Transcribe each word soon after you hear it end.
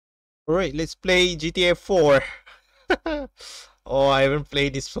Alright, let's play GTA 4. Oh, I haven't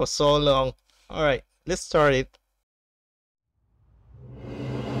played this for so long. Alright, let's start it.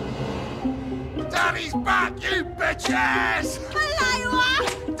 Daddy's back, you bitches! Hello!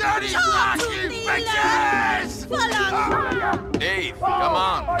 Daddy's back, you bitches! Follow! Dave, come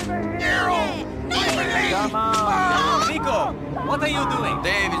on. Hero! Come on! Niko, what are you doing?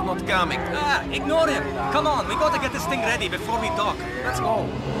 Dave is not coming. Ah, ignore him. Come on, we gotta get this thing ready before we dock. Let's go.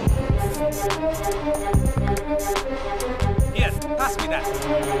 Here, pass me that.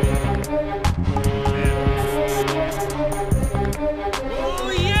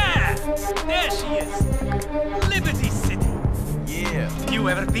 Oh yeah! There she is. Liberty City. Yeah. You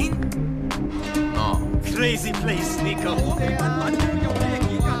ever been? No. Crazy place, Niko.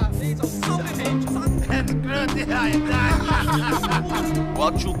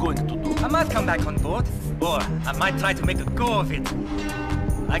 What you going to do? I might come back on board, or I might try to make a go of it.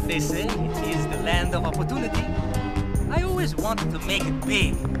 Like they say, it is the land of opportunity. I always wanted to make it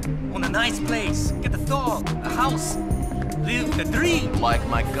big. Own a nice place, get a dog, a house, live the dream. Like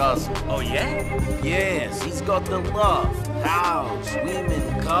my cousin. Oh yeah? Yes, he's got the love. House,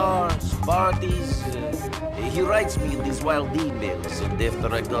 women, cars, parties. He writes me in these wild emails, and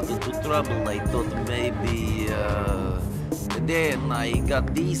after I got into trouble, I thought maybe, then I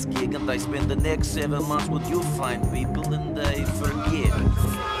got this gig, and I spent the next 7 months with you fine people, and I forget.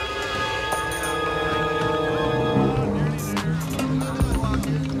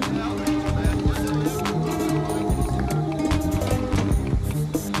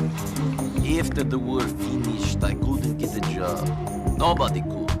 After the war finished, I couldn't get a job. Nobody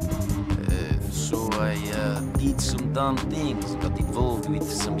could. So I did some dumb things, got involved with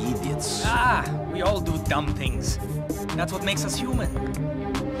some idiots. Ah, we all do dumb things. That's what makes us human.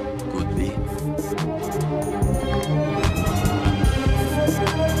 Could be.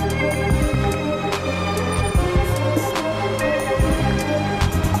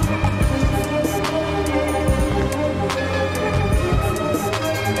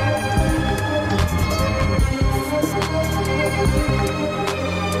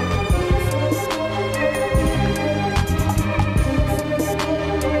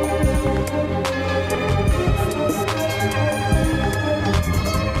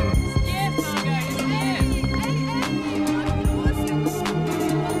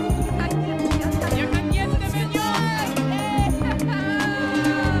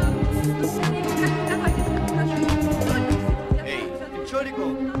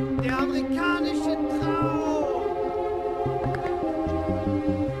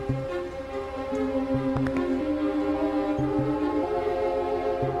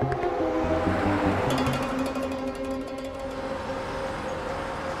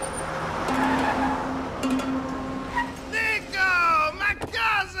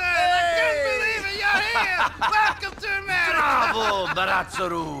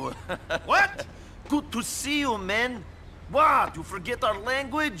 What? Good to see you, man. What? You forget our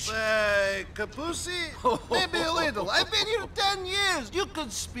language? Kapusi? Maybe a little. I've been here 10 years. You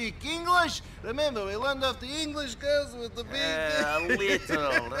could speak English. Remember, we learned off the English girls with the big... A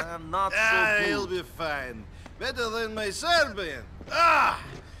little. Not so good. He'll be fine. Better than my Serbian.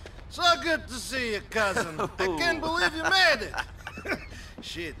 So good to see you, cousin. I can't believe you made it.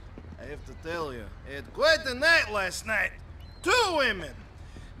 Shit, I have to tell you, I had quite a night last night. 2 women.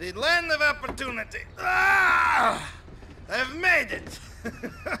 The land of opportunity. I've made it.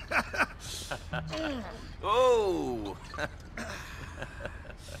 Oh.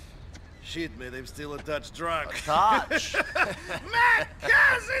 Shit, man, I'm still a touch drunk. Touch? My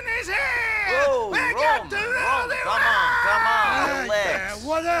cousin is here! Oh, we got to Roman, come on, relax.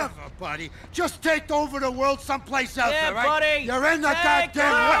 Whatever, buddy. Just take over the world someplace else, Yeah, all right? buddy. You're in the Take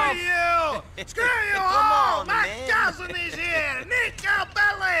goddamn Screw way. you! Screw you Come all! on, My man. cousin is here! Niko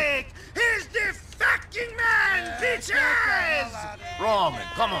Bellic! He's the fucking man, bitches! Roman,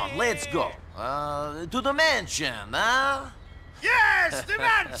 come on, let's go. To the mansion, huh? Yes, the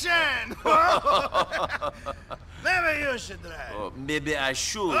mansion! Maybe you should drive. Oh, maybe I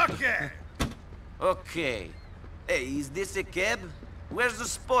should. Okay. Okay. Hey, is this a cab? Where's the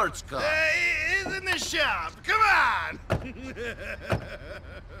sports car? He's in the shop. Come on!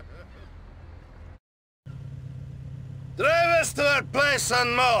 Drive us to our place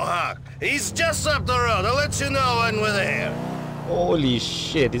on Mohawk. He's just up the road. I'll let you know when we're there. Holy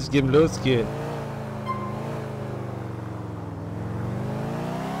shit, this game looks good.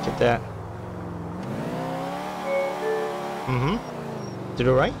 Look at that. To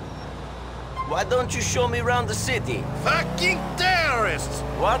the right? Why don't you show me around the city? Fucking damn terrorists.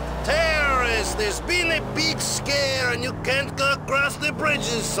 What? Terrorists! There's been a big scare and you can't go across the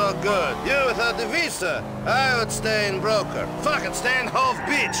bridges so good. You without the visa, I would stay in Broker. Fucking stay in Hove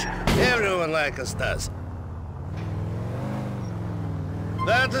Beach. Everyone like us does.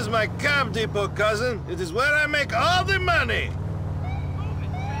 That is my cab depot, cousin. It is where I make all the money.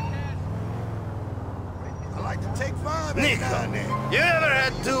 I like to take five. Niko, you ever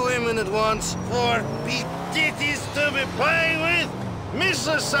had two women at once? Four big titties to be playing with?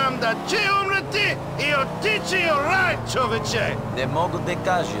 Mislio sam da će umreti I otići u raj, čoveče. Ne mogu da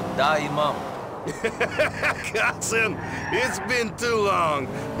kažem, da imam. Cousin, it's been too long.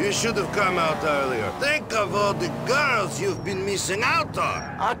 You should have come out earlier. Think of all the girls you've been missing out on.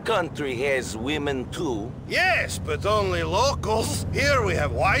 Our country has women too. Yes, but only locals. Here we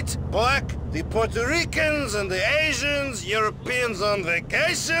have white, black, the Puerto Ricans and the Asians, Europeans on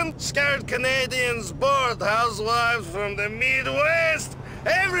vacation, scared Canadians, bored housewives from the Midwest.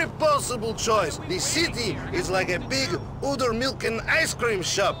 Every possible choice. The city is like a big udder milk and ice cream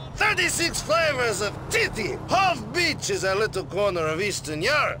shop. 36 flavors of titty. Hove Beach is a little corner of Eastern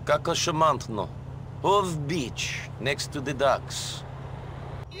Europe. Kako šamantno. Hove Beach, next to the docks.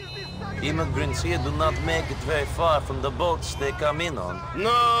 Immigrants here do not make it very far from the boats they come in on.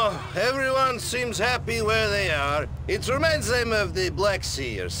 No, everyone seems happy where they are. It reminds them of the Black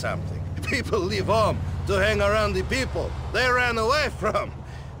Sea or something. People leave home to hang around the people they ran away from.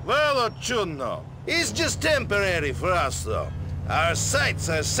 Well, chudno. It's just temporary for us, though. Our sights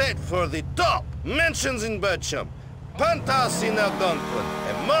are set for the top. Mansions in Bircham, penthouse in Algonquin,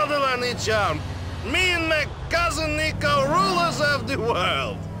 a model on each arm. Me and my cousin Niko, rulers of the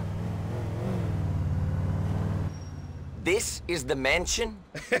world. This is the mansion?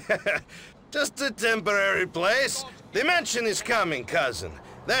 Just a temporary place. The mansion is coming, cousin.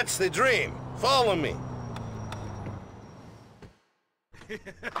 That's the dream. Follow me.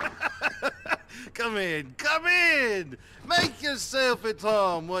 Come in, come in! Make yourself at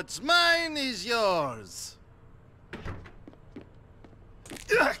home. What's mine is yours.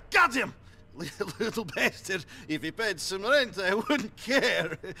 Got him! Little bastard. If he paid some rent, I wouldn't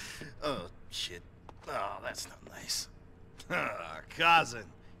care. Oh, shit. Oh, that's not nice. Ah, cousin,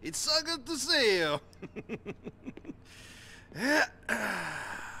 it's so good to see you.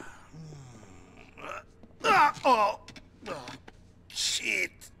 Oh,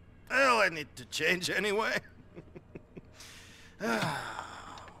 shit. Well, I need to change anyway.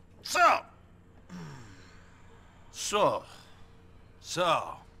 So.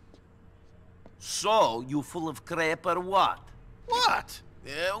 So, you full of crap or what? What?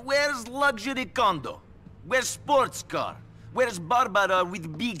 Where's luxury condo? Where's sports car? Where's Barbara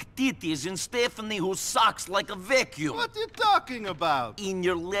with big titties and Stephanie who sucks like a vacuum? What are you talking about? In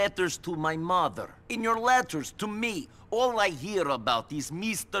your letters to my mother, in your letters to me, all I hear about is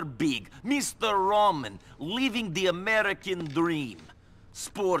Mr. Big, Mr. Roman, living the American dream.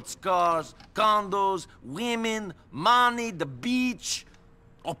 Sports cars, condos, women, money, the beach,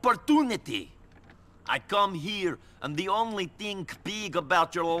 opportunity. I come here, and the only thing big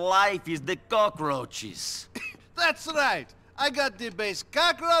about your life is the cockroaches. That's right. I got the best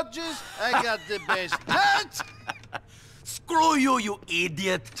cockroaches, I got the best dirt. Screw you, you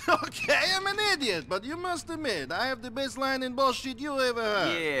idiot! Okay, I'm an idiot, but you must admit, I have the best line in bullshit you ever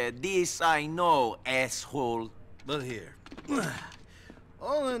heard. Yeah, this I know, asshole. But here,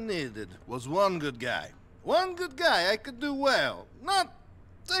 all I needed was one good guy. One good guy I could do well. Not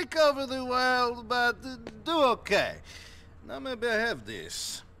take over the world, but do okay. Now maybe I have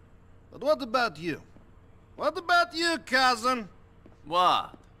this. But what about you? What about you, cousin?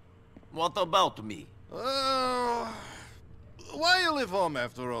 What? What about me? Oh, why you live home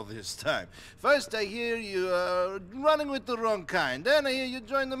after all this time? First I hear you running with the wrong kind. Then I hear you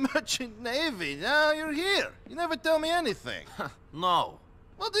join the merchant navy. Now you're here. You never tell me anything. No.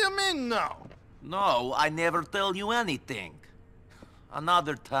 What do you mean, no? No, I never tell you anything.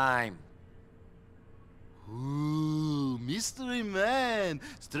 Another time. Ooh, mystery man.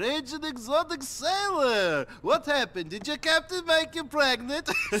 Strange and exotic sailor. What happened? Did your captain make you pregnant?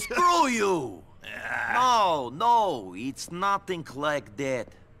 Screw you! No, it's nothing like that.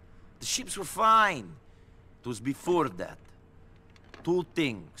 The ships were fine. It was before that. Two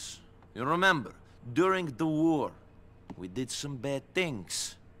things. You remember, during the war, we did some bad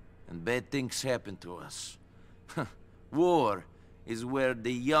things. And bad things happened to us. War is where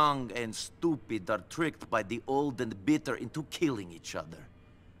the young and stupid are tricked by the old and bitter into killing each other.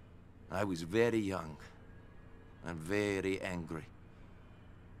 I was very young and very angry.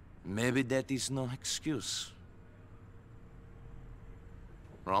 Maybe that is no excuse.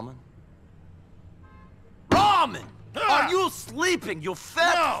 Roman? Roman! Are you sleeping, you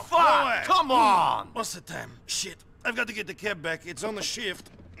fat No, fuck? no way. Come on! What's the time? Shit, I've got to get the cab back. It's on the shift.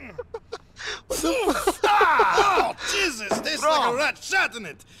 Oh, Jesus, there's like a rat shot in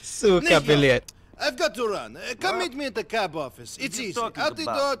it. Suka Niko, Bellic. I've got to run. Come meet me at the cab office. It's you easy. talking Out the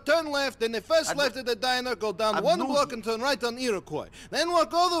about? door, turn left, then the first left at the diner, go down I one know block you. and turn right on Iroquois. Then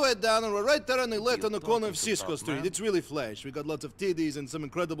walk all the way down and we're right there on the left you on the corner of talking Cisco about, Street. man? It's really flash. We got lots of TDs and some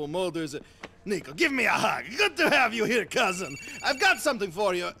incredible molders. Niko, give me a hug. Good to have you here, cousin. I've got something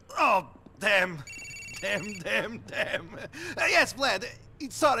for you. Oh, damn. Damn. Yes, Vlad.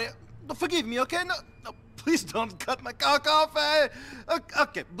 Sorry. Forgive me, okay? No, please don't cut my cock off.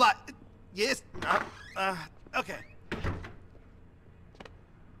 Okay, Vlad. Yes. Okay.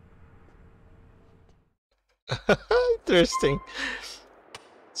 Interesting.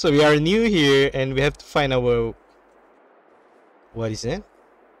 So we are new here and we have to find our... What is it?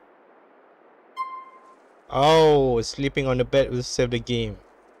 Oh, sleeping on the bed will save the game.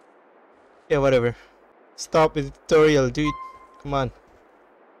 Yeah, whatever. Stop with the tutorial, dude. Come on.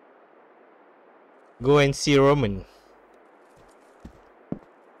 Go and see Roman.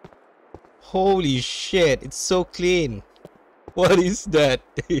 Holy shit, it's so clean. What is that?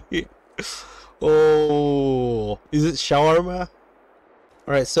 Oh, is it shawarma?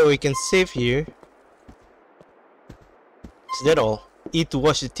 Alright, so we can save here. Is that all? Eat to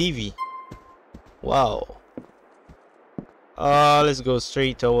watch the TV. Wow. Let's go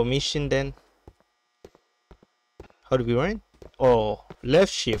straight to our mission then. How do we run? Oh,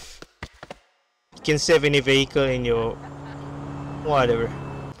 left shift. You can save any vehicle in your... Whatever.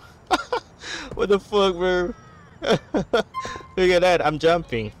 What the fuck, bro? Look at that, I'm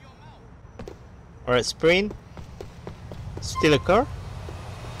jumping. Alright, sprint. Steal a car?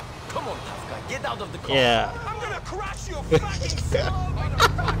 Come on, tough guy, get out of the car. Yeah. I'm gonna crush you, fucking slow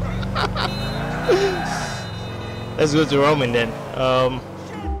Let's go to Roman then.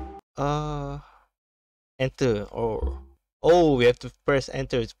 Enter or... Oh, we have to press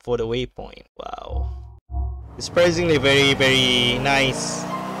enter for the waypoint. Wow. It's surprisingly very nice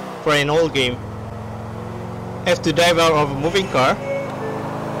for an old game. Have to dive out of a moving car.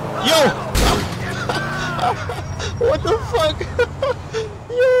 Yo! What the fuck?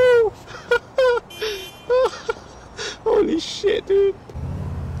 Yo! Holy shit, dude.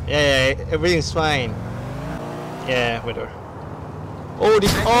 Yeah, everything's fine. Yeah, whatever. Oh,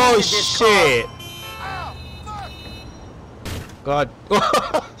 this. Oh shit! God.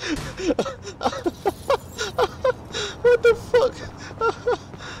 What the fuck?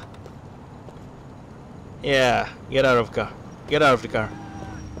 Yeah, get out of the car. Get out of the car.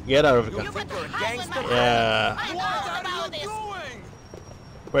 Get out of the car. Yeah.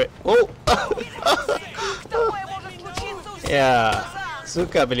 Wait. Oh. Yeah.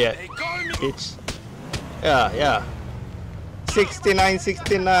 Suka Bellic. Bitch. Yeah.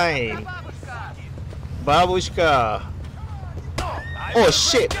 69. Babushka. Oh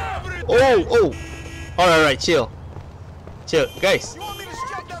shit. Oh. Alright, chill. Guys.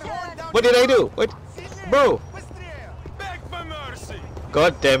 What did I do? What? Bro.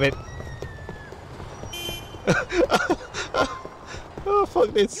 God damn it. Oh,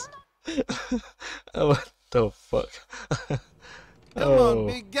 fuck this. What the fuck? Come on,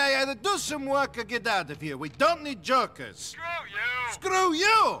 big guy, either do some work or get out of here. We don't need jokers. Screw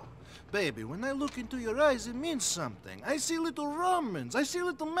you! Baby, when I look into your eyes, it means something. I see little Romans, I see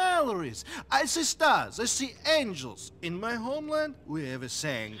little Mallorys, I see stars, I see angels. In my homeland, we have a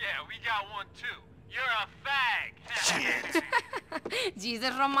saying. Yeah, we got one too. You're a fag.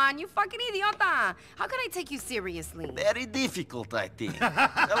 Jesus, Roman, you fucking idiota. How can I take you seriously? Very difficult, I think.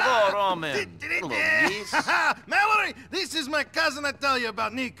 Hello, Roman. Hello, miss. Mallory, this is my cousin I tell you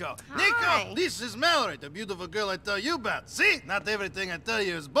about, Niko. Hi. Niko, this is Mallory, the beautiful girl I tell you about. See? Not everything I tell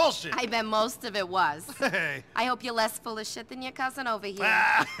you is bullshit. I bet most of it was. Hey. I hope you're less full of shit than your cousin over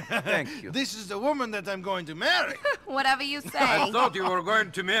here. Thank you. This is the woman that I'm going to marry. Whatever you say. I thought you were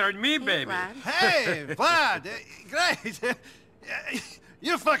going to marry me, baby. Vlad. Hey, Vlad, great.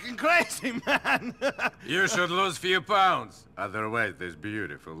 You're fucking crazy, man. You should lose few pounds. Otherwise, this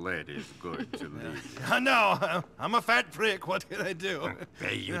beautiful lady is going to leave. I know. I'm a fat prick. What can I do?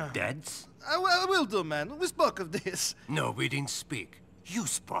 Pay you debts? I will do, man. We spoke of this. No, we didn't speak. You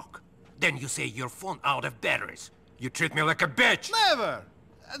spoke. Then you say your phone out of batteries. You treat me like a bitch. Never.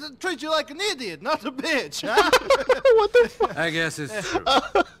 I treat you like an idiot, not a bitch, huh? What the fuck? I guess it's true.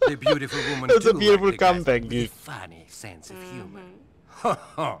 The beautiful woman That's a too beautiful like the guys comeback, with dude. a funny sense of humor. Ho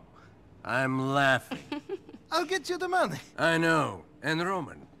ho. I'm laughing. I'll get you the money. I know. And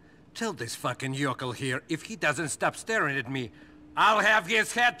Roman, tell this fucking yokel here if he doesn't stop staring at me, I'll have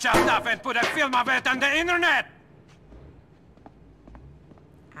his head chopped off and put a film of it on the internet.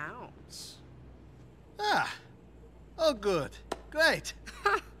 Ah. Oh, good. Great.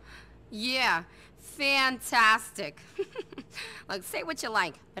 Yeah, fantastic. Look, say what you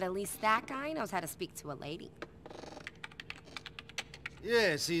like, but at least that guy knows how to speak to a lady.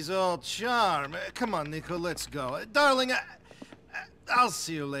 Yes, he's all charm. Come on, Niko, let's go. Darling, I'll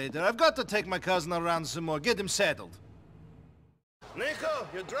see you later. I've got to take my cousin around some more, get him settled. Niko,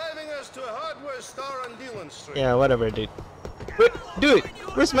 you're driving us to a hardware store on Dillon Street. Yeah, whatever, dude. Wait, dude,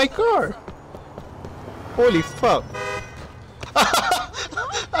 where's my car? Holy fuck.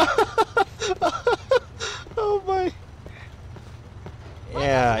 Oh my.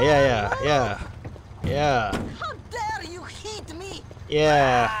 Yeah. How dare you hit me?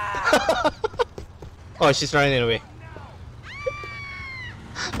 Yeah. Oh, she's running away.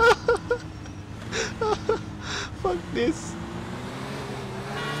 Fuck this.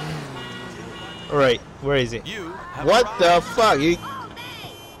 Alright, where is it? What the fuck? He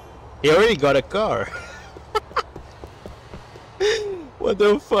already got a car. What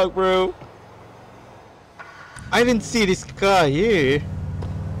the fuck, bro? I didn't see this car here.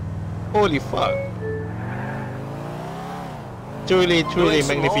 Holy fuck. Truly Doing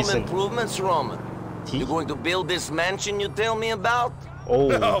some magnificent. home improvements, Roman. You're going to build this mansion you tell me about?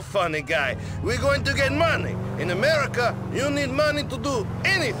 Oh. Oh, funny guy. We're going to get money. In America, you need money to do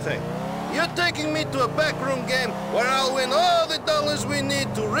anything. You're taking me to a backroom game where I'll win all the dollars we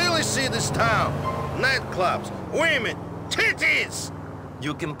need to really see this town. Nightclubs, women, titties!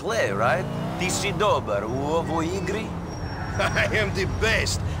 You can play, right? Ti si dobar u ovoj igri? I am the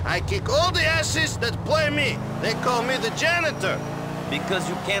best. I kick all the asses that play me. They call me the janitor. Because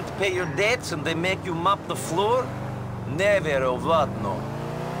you can't pay your debts and they make you mop the floor? Never ovladno.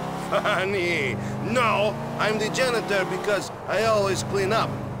 Funny. No, I'm the janitor because I always clean up.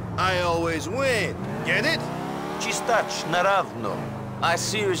 I always win. Get it? Chistach naravno. I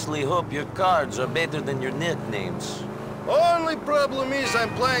seriously hope your cards are better than your nicknames. Only problem is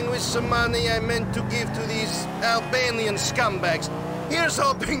I'm playing with some money I meant to give to these Albanian scumbags. Here's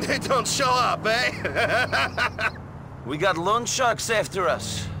hoping they don't show up, eh? We got loan sharks after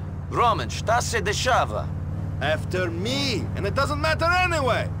us. Roman, šta se dešava? After me, and it doesn't matter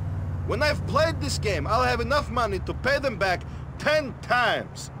anyway. When I've played this game, I'll have enough money to pay them back 10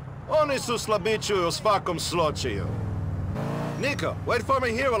 times. Oni su slabići u svakom slučaju. Niko, wait for me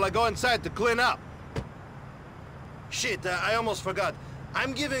here while I go inside to clean up. Shit, I almost forgot.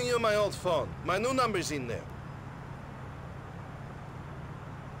 I'm giving you my old phone. My new number's in there.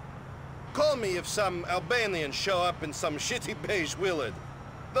 Call me if some Albanians show up in some shitty beige Willard.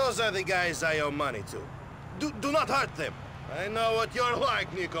 Those are the guys I owe money to. Do not hurt them. I know what you're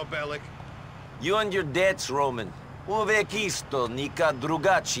like, Niko Bellic. You and your debts, Roman. Uvek isto, nikad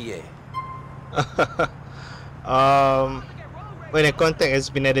drugačije. When a contact has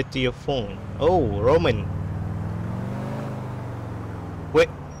been added to your phone. Oh, Roman. Wait.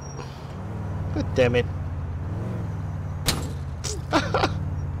 God damn it.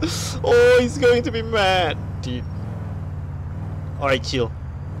 Oh, he's going to be mad, dude. Alright, chill.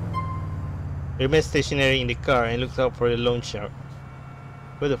 Remain stationary in the car and look out for the loan shark.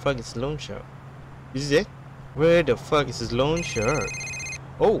 Where the fuck is the loan shark? This is it? Where the fuck is this loan shark?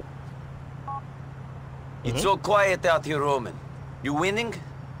 Oh. It's so quiet out here, Roman. You winning?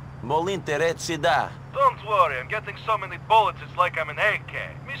 Molinte reci da. Don't worry, I'm getting so many bullets it's like I'm an AK.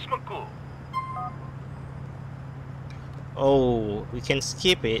 Mismaku. Oh, we can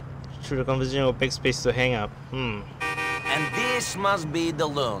skip it through the conversation or backspace to hang up. And this must be the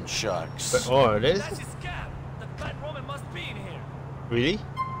loan sharks. But, oh, that is... That's his cab. The fat Roman must be in here. Really?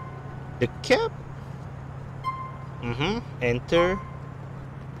 The cab? Enter.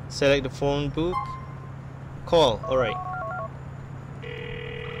 Select the phone book. Call. Alright.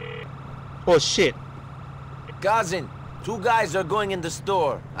 Oh shit. Cousin, two guys are going in the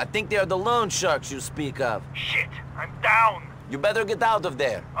store. I think they are the loan sharks you speak of. Shit, I'm down. You better get out of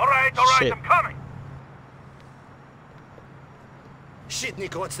there. All right, Shit. I'm coming. Shit,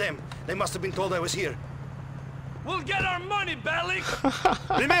 Niko, it's them. They must have been told I was here. We'll get our money, Bellic.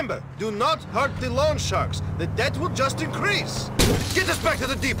 Remember, do not hurt the loan sharks. The debt will just increase. Get us back to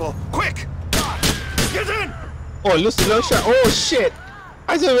the depot, quick! Get in! Oh, lose the loan shark. Oh shit!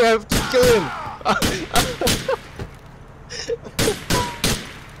 I thought we have to kill him.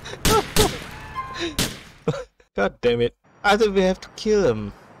 God damn it! I thought we have to kill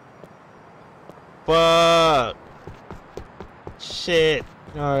him. Fuck! Shit!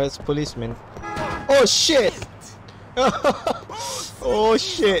 Oh, it's policeman. Oh shit! Oh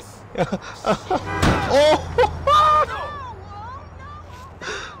shit! Oh!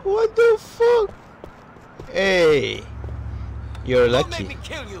 What the fuck? Hey! You're lucky.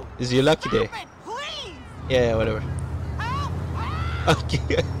 Kill you. Is you lucky day? Please. Yeah, whatever.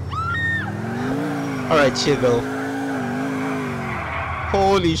 Okay. Alright, chill though.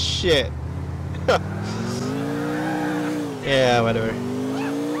 Holy shit. Yeah, whatever.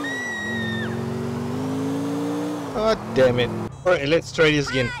 God damn it. Alright, let's try this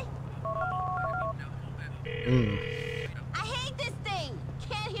again. I hate this thing.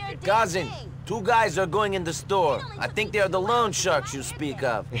 Can't hear a damn Cousin, thing. 2 guys are going in the store. I think they are the loan sharks you speak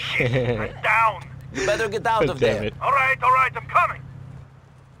of. Down. You better get out of Damn there. it. All right, I'm coming.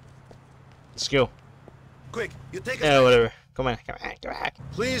 Let's go. Quick, you take us. Yeah, whatever. Come on, come on, come on.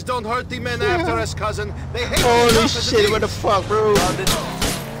 Please don't hurt the men after us, cousin. They hate Holy us as shit, it what the is. fuck, bro?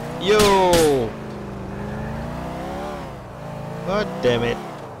 Yo! God damn it.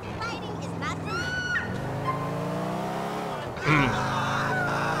 Fighting is not for me.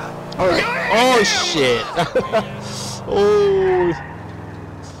 Alright. Oh shit! Oh!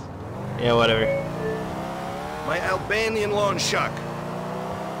 Yeah, whatever. My Albanian loan shark.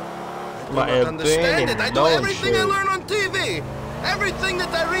 My I don't understand it. I do loan everything I shark. learn on TV. Everything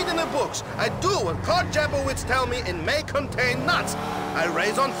that I read in the books, I do what Kurt Jabowitz tell me it may contain nuts. I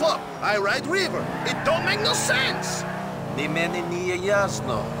raise on flop. I ride river. It don't make no sense. Ni meni nije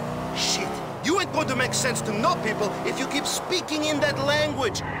jasno. Shit. You ain't going to make sense to no people if you keep speaking in that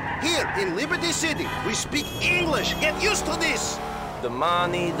language. Here, in Liberty City, we speak English. Get used to this. The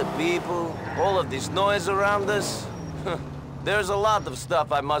money, the people, all of this noise around us. There's a lot of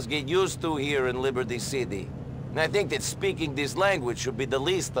stuff I must get used to here in Liberty City. And I think that speaking this language should be the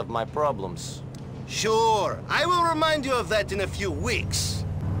least of my problems. Sure. I will remind you of that in a few weeks.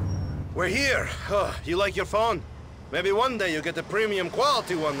 We're here. Oh, you like your phone? Maybe one day you get a premium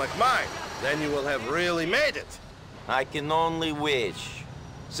quality one like mine. Then you will have really made it. I can only wish.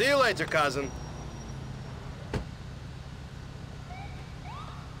 See you later, cousin.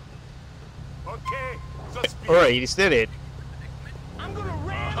 Okay, just be Alright, you did it. I'm gonna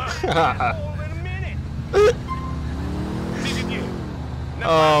ram in a minute.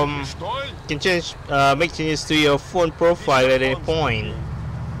 You can change, make changes to your phone profile at any point.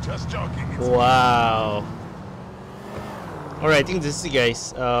 Just joking. Wow. Alright, I think this is it,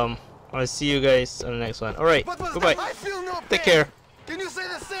 guys. I'll see you guys on the next one. Alright, goodbye. I feel no Take pain. care. Can you say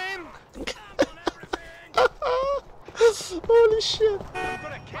the same? Holy shit.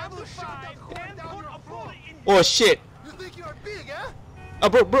 Oh shit. You think you are big, huh?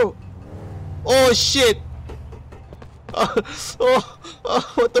 Bro. Oh shit. What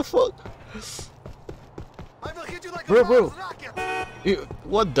the fuck? I will hit you like Bro, a bro. Mars rocket.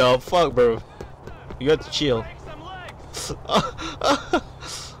 What the fuck, bro? You got to chill.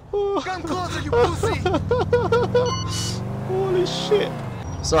 Come closer, you pussy. Holy shit.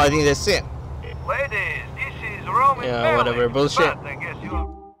 So I think that's it. Ladies, this is Roman Yeah, Bellic, whatever, bullshit. but I guess you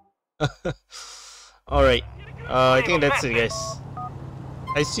Alright. I think that's it, guys.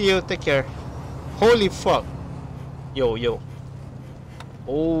 I see you. Take care. Holy fuck. Yo.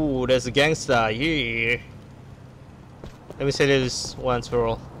 Oh, there's a gangster. Yeah. Let me say this once for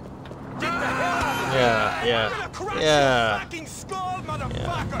all. Yeah.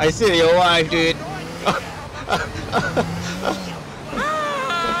 I see your wife, dude.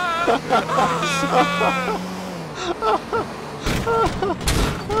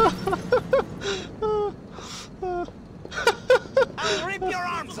 I'll rip your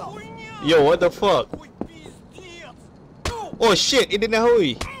arms off. Yo, what the fuck? Oh shit, it didn't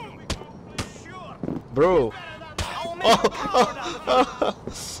hurry. Bro. Oh.